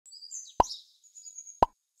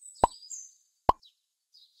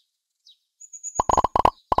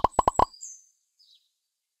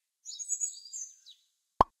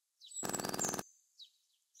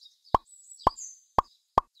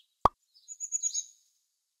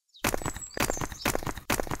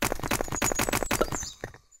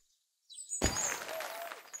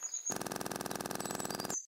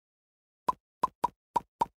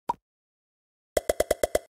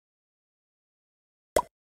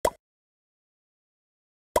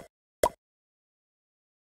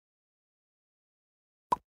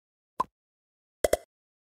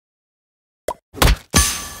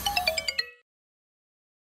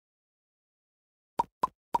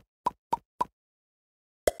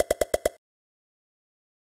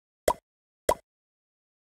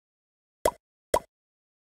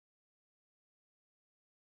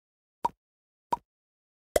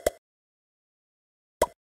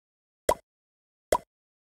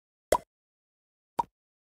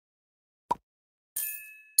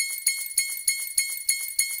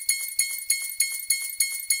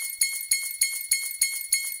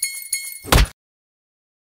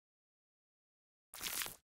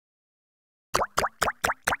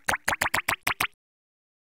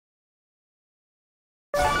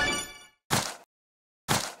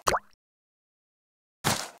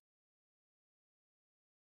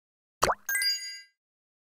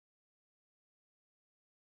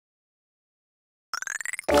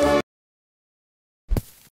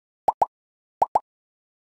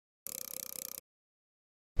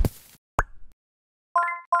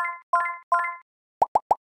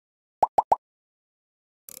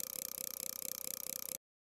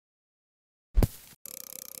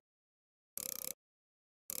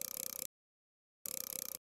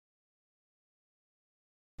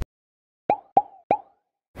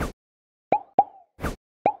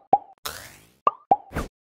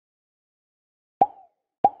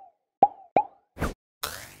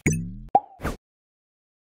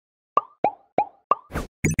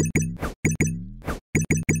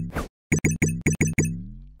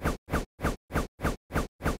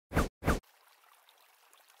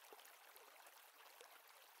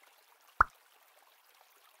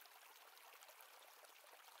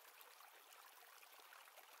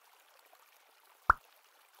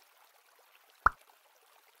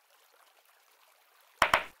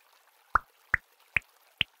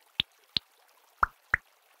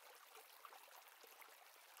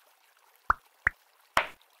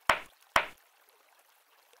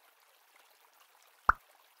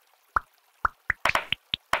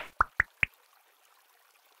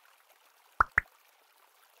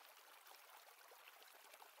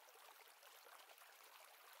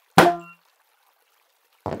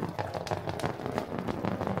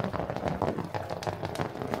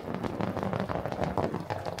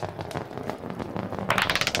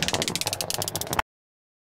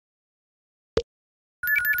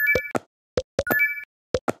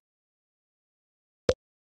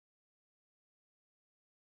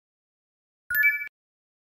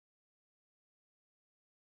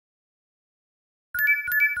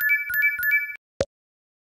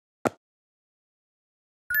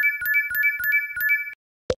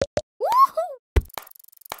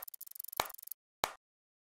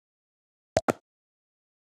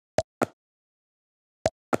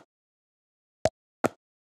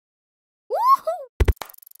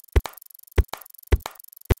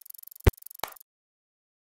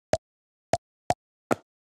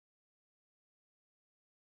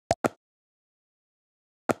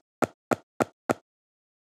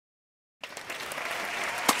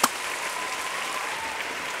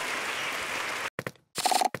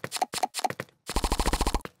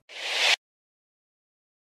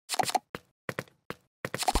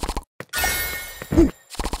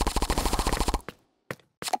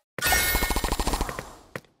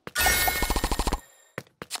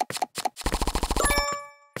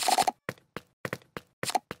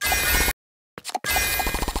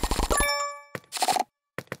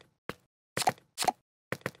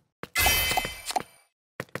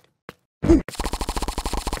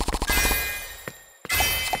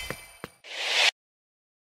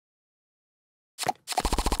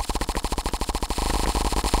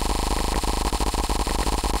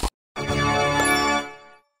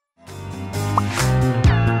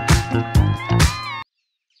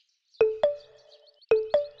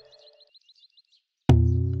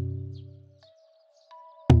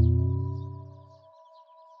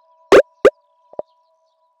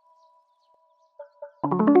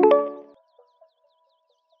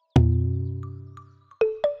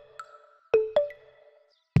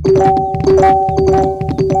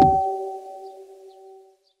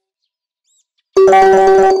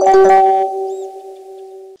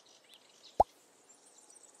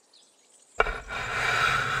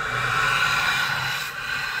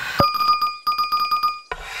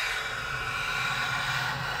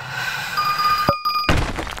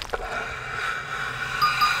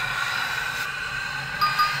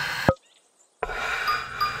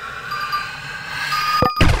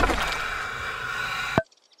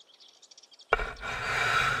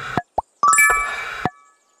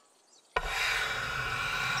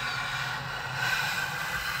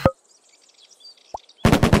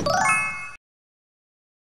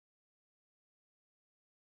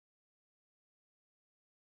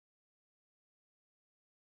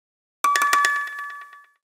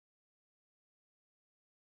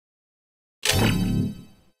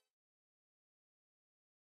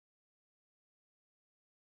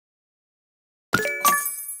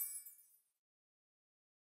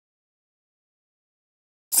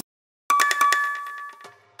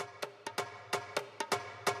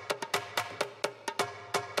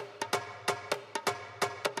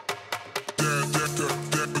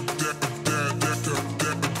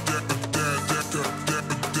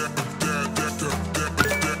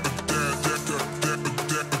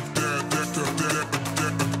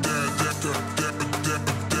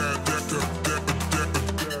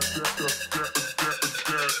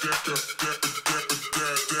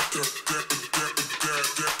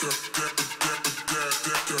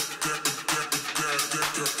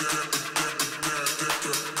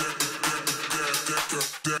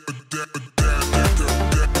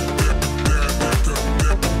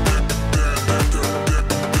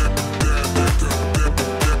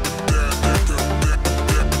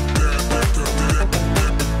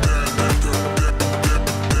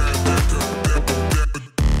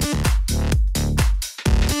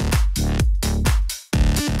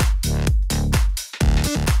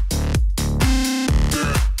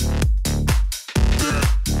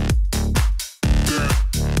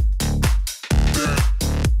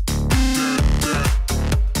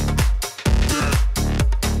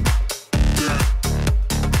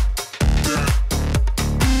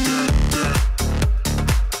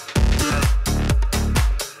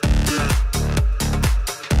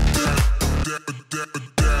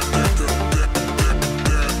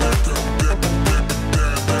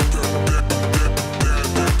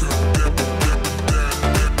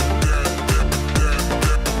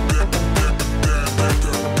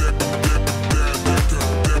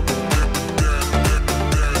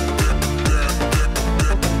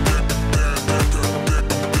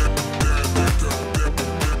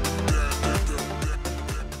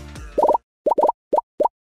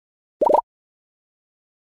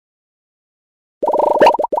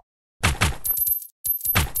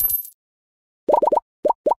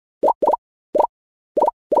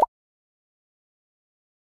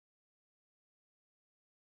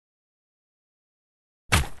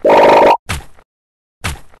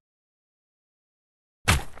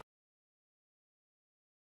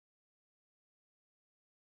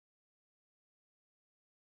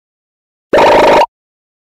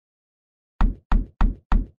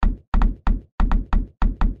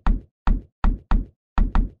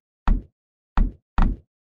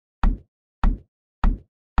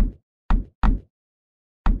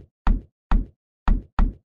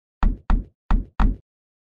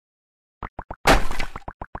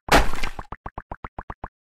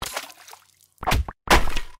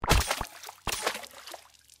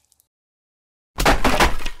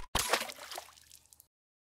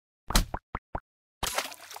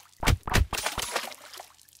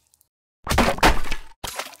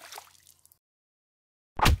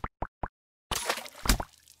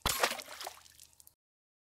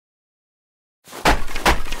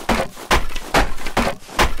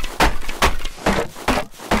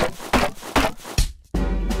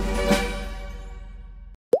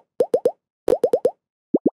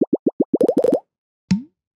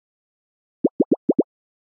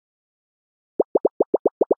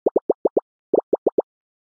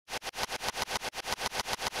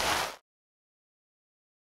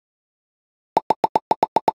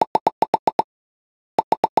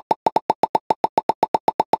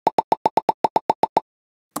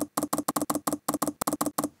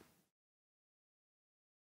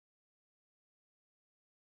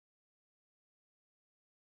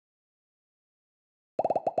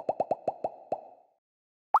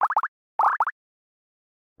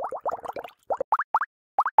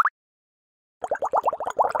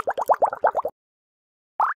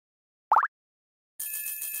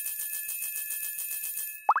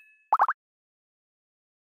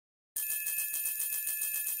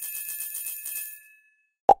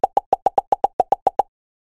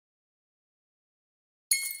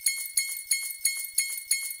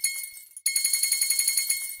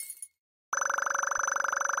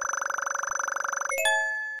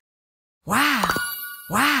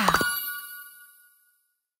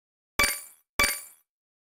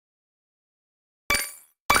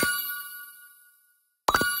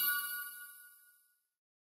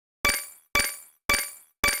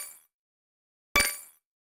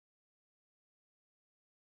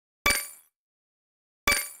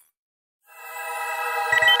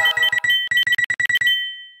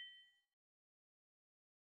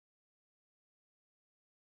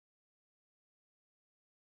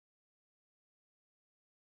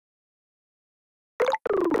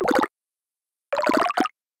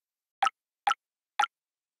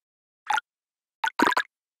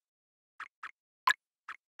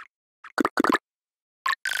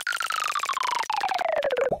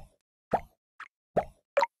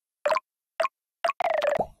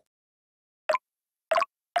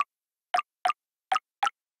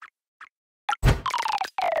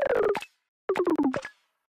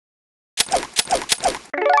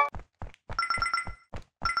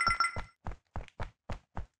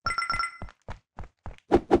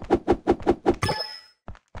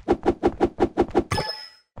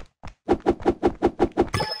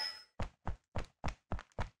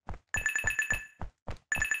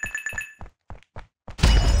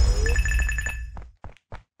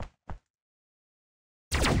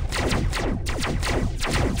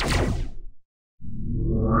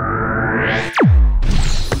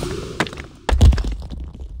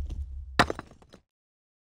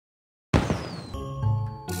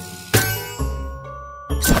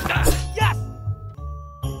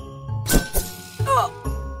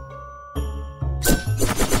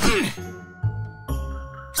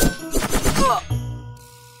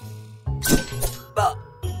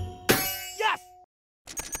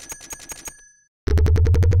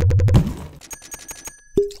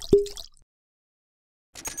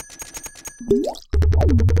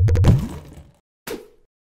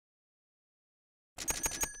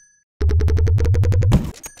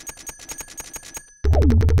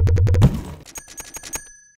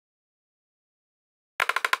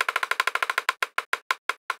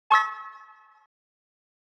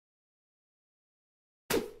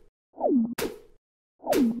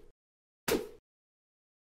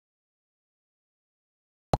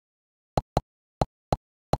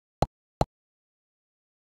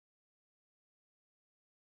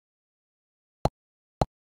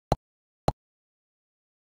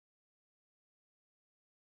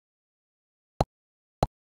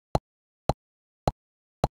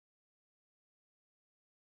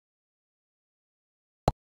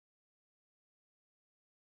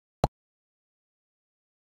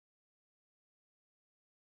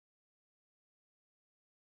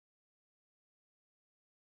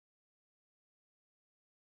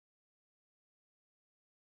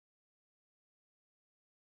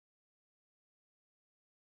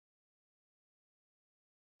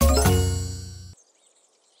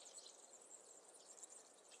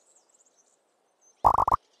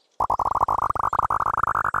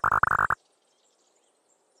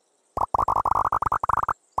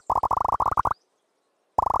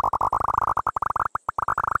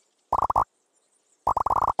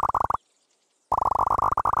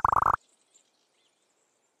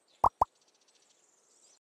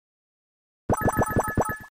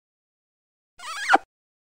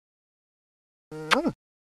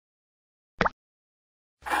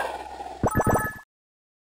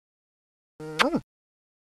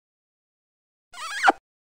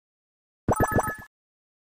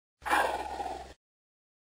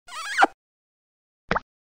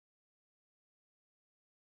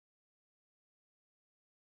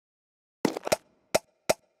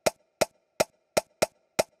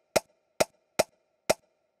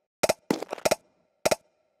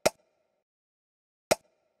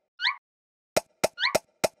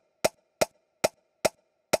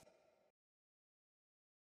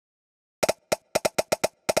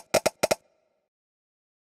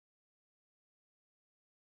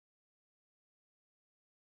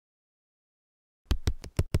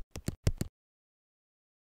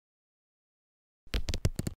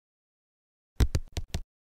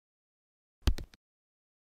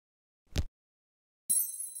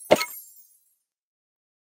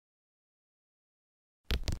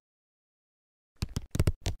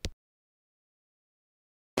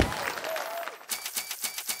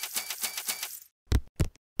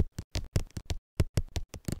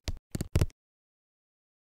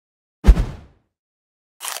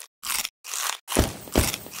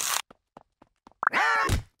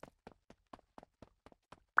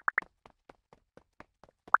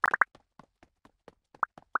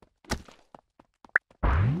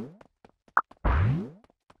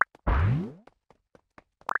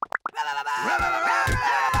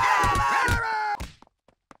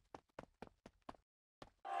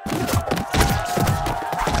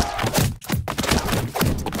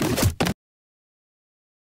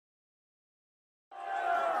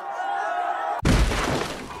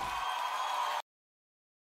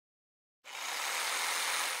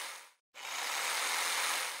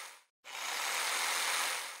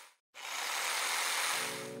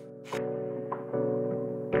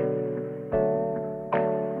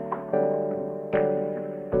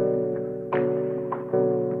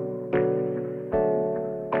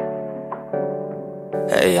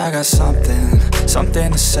Hey, I got something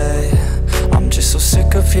to say. I'm just so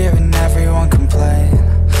sick of hearing everyone complain.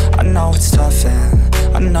 I know it's tough and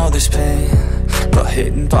I know there's pain, but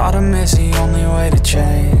hitting bottom is the only way to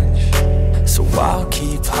change. So I'll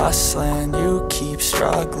keep hustling, you keep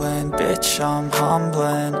struggling. Bitch, I'm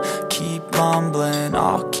humbling, keep mumbling.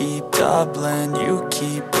 I'll keep doubling, you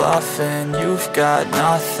keep bluffing. You've got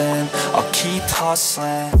nothing, I'll keep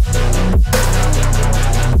hustling.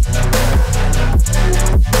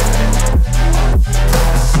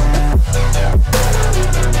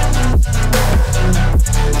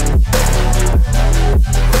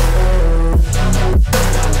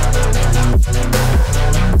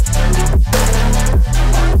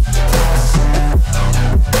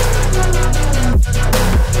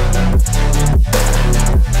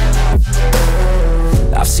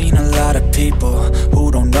 I've seen a lot of people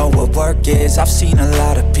who don't know what work is. I've seen a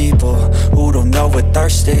lot of people who don't know what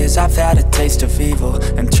thirst is. I've had a taste of evil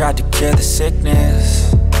and tried to cure the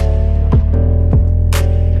sickness,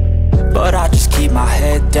 but I just keep my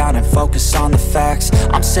head down and focus on the facts.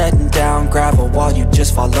 I'm setting down gravel while you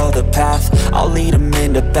just follow the path. I'll lead them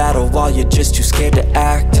into battle while you're just too scared to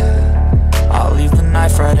act. I'll leave the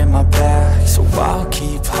knife right in my back. So I'll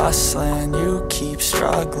keep hustling, you keep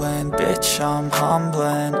struggling. Bitch, I'm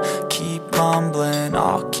humbling, keep mumbling.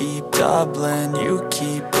 I'll keep doubling, you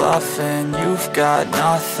keep bluffing. You've got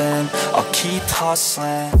nothing, I'll keep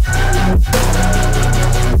hustling.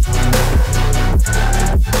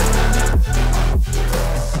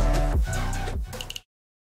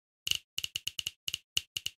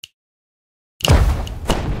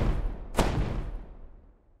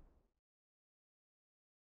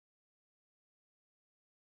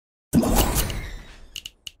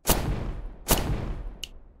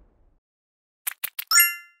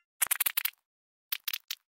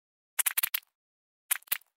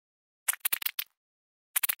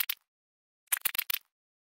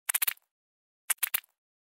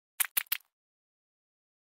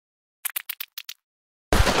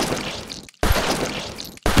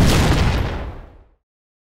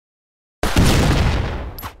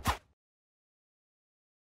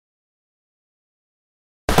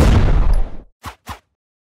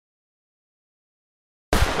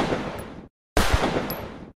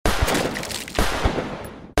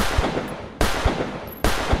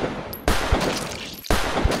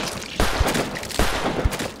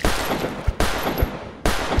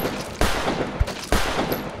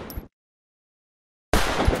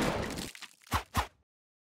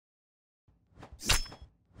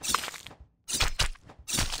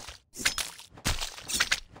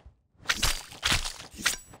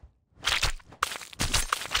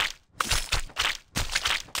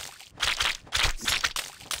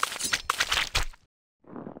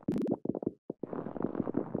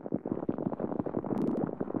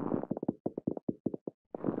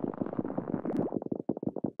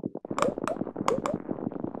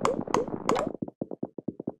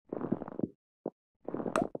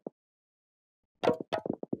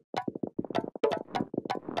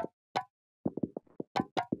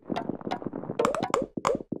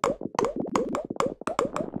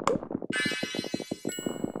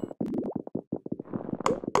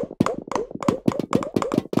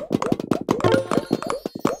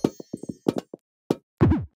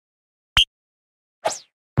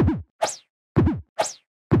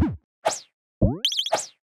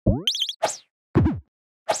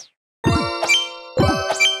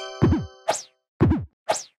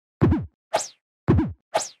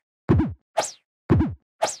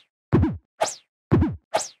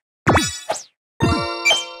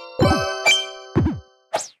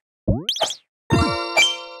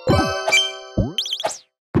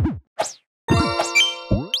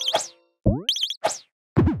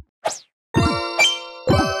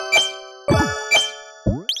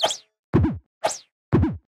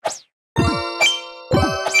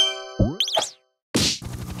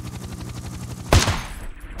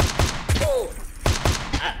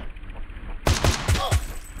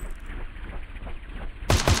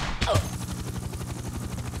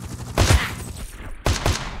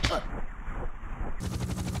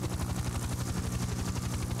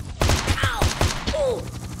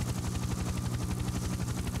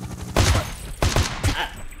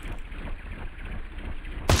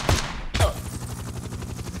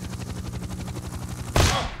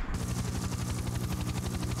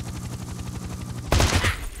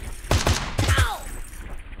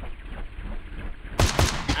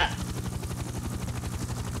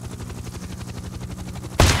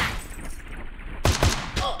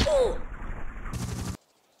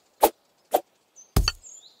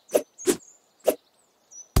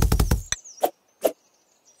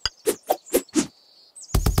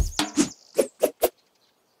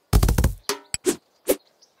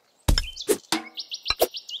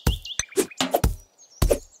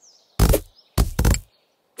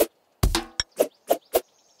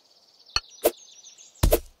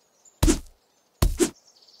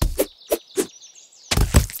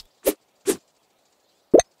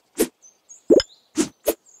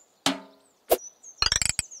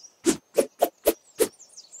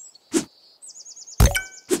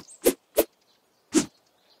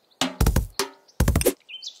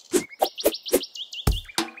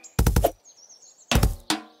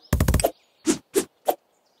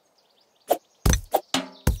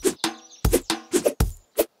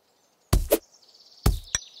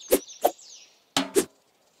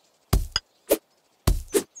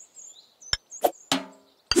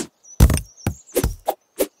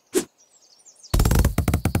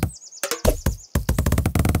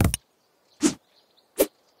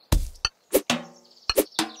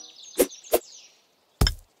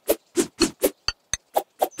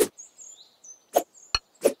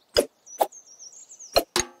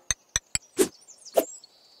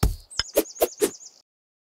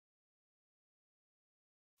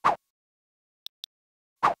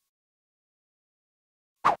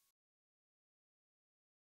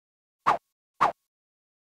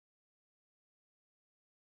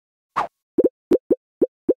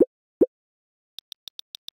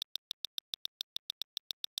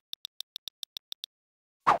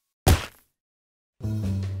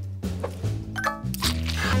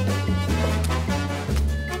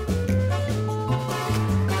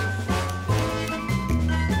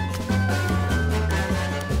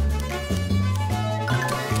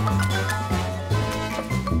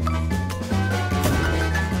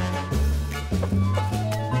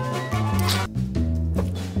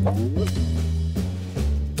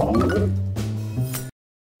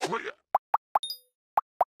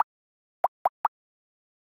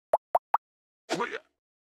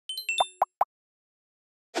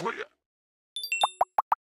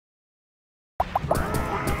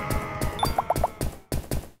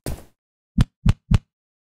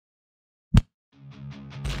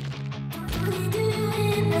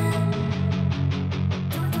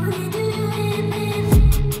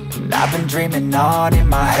 I've been dreaming on in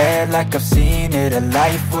my head like I've seen it. A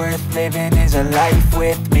life worth living is a life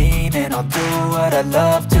with meaning. I'll do what I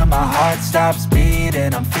love till my heart stops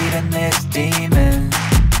beating. I'm feeding this demon.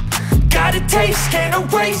 Got a taste, can't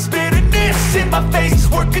erase bitterness in my face.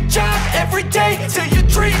 Work a job every day till your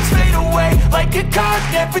dreams fade away. Like a card,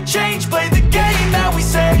 never change, play the game that we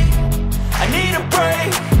say. I need a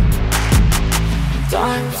break.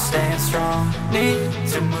 I'm staying strong, need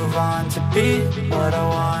to move on to be what I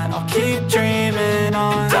want. I'll keep dreaming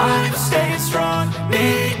on. I'm staying strong,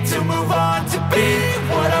 need to move on to be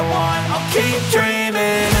what I want. I'll keep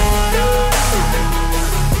dreaming on.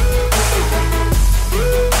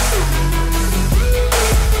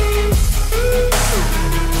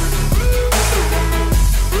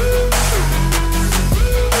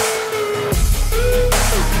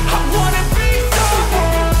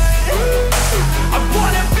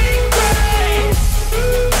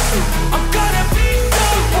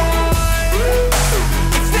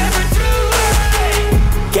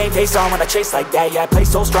 Face on when I chase like that. Yeah, I play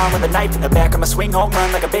so strong with a knife in the back. I'ma swing home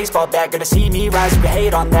run like a baseball bat. Gonna see me rise, you can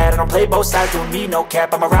hate on that. I don't play both sides, doing me no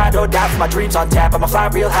cap. I'ma ride or die for my dreams on tap. I'ma fly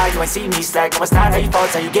real high, you ain't see me slack. No, it's not how you fall,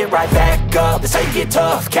 it's how you get right back up. That's how you get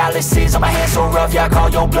tough. Calluses on my hands so rough, yeah, I call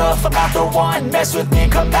your bluff. I'm not the one, mess with me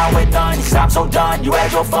and come out with none. Cause I'm so done, you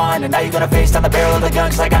had your fun. And now you're gonna face down the barrel of the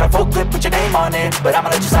gun. Cause I got a full clip, put your name on it. But I'ma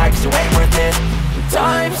let you slide cause you ain't worth it.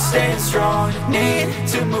 I'm staying strong, need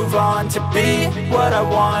to move on to be what I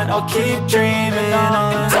want. I'll keep dreaming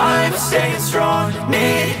on. I'm staying strong,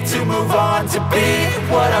 need to move on to be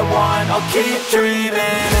what I want. I'll keep dreaming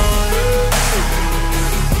on.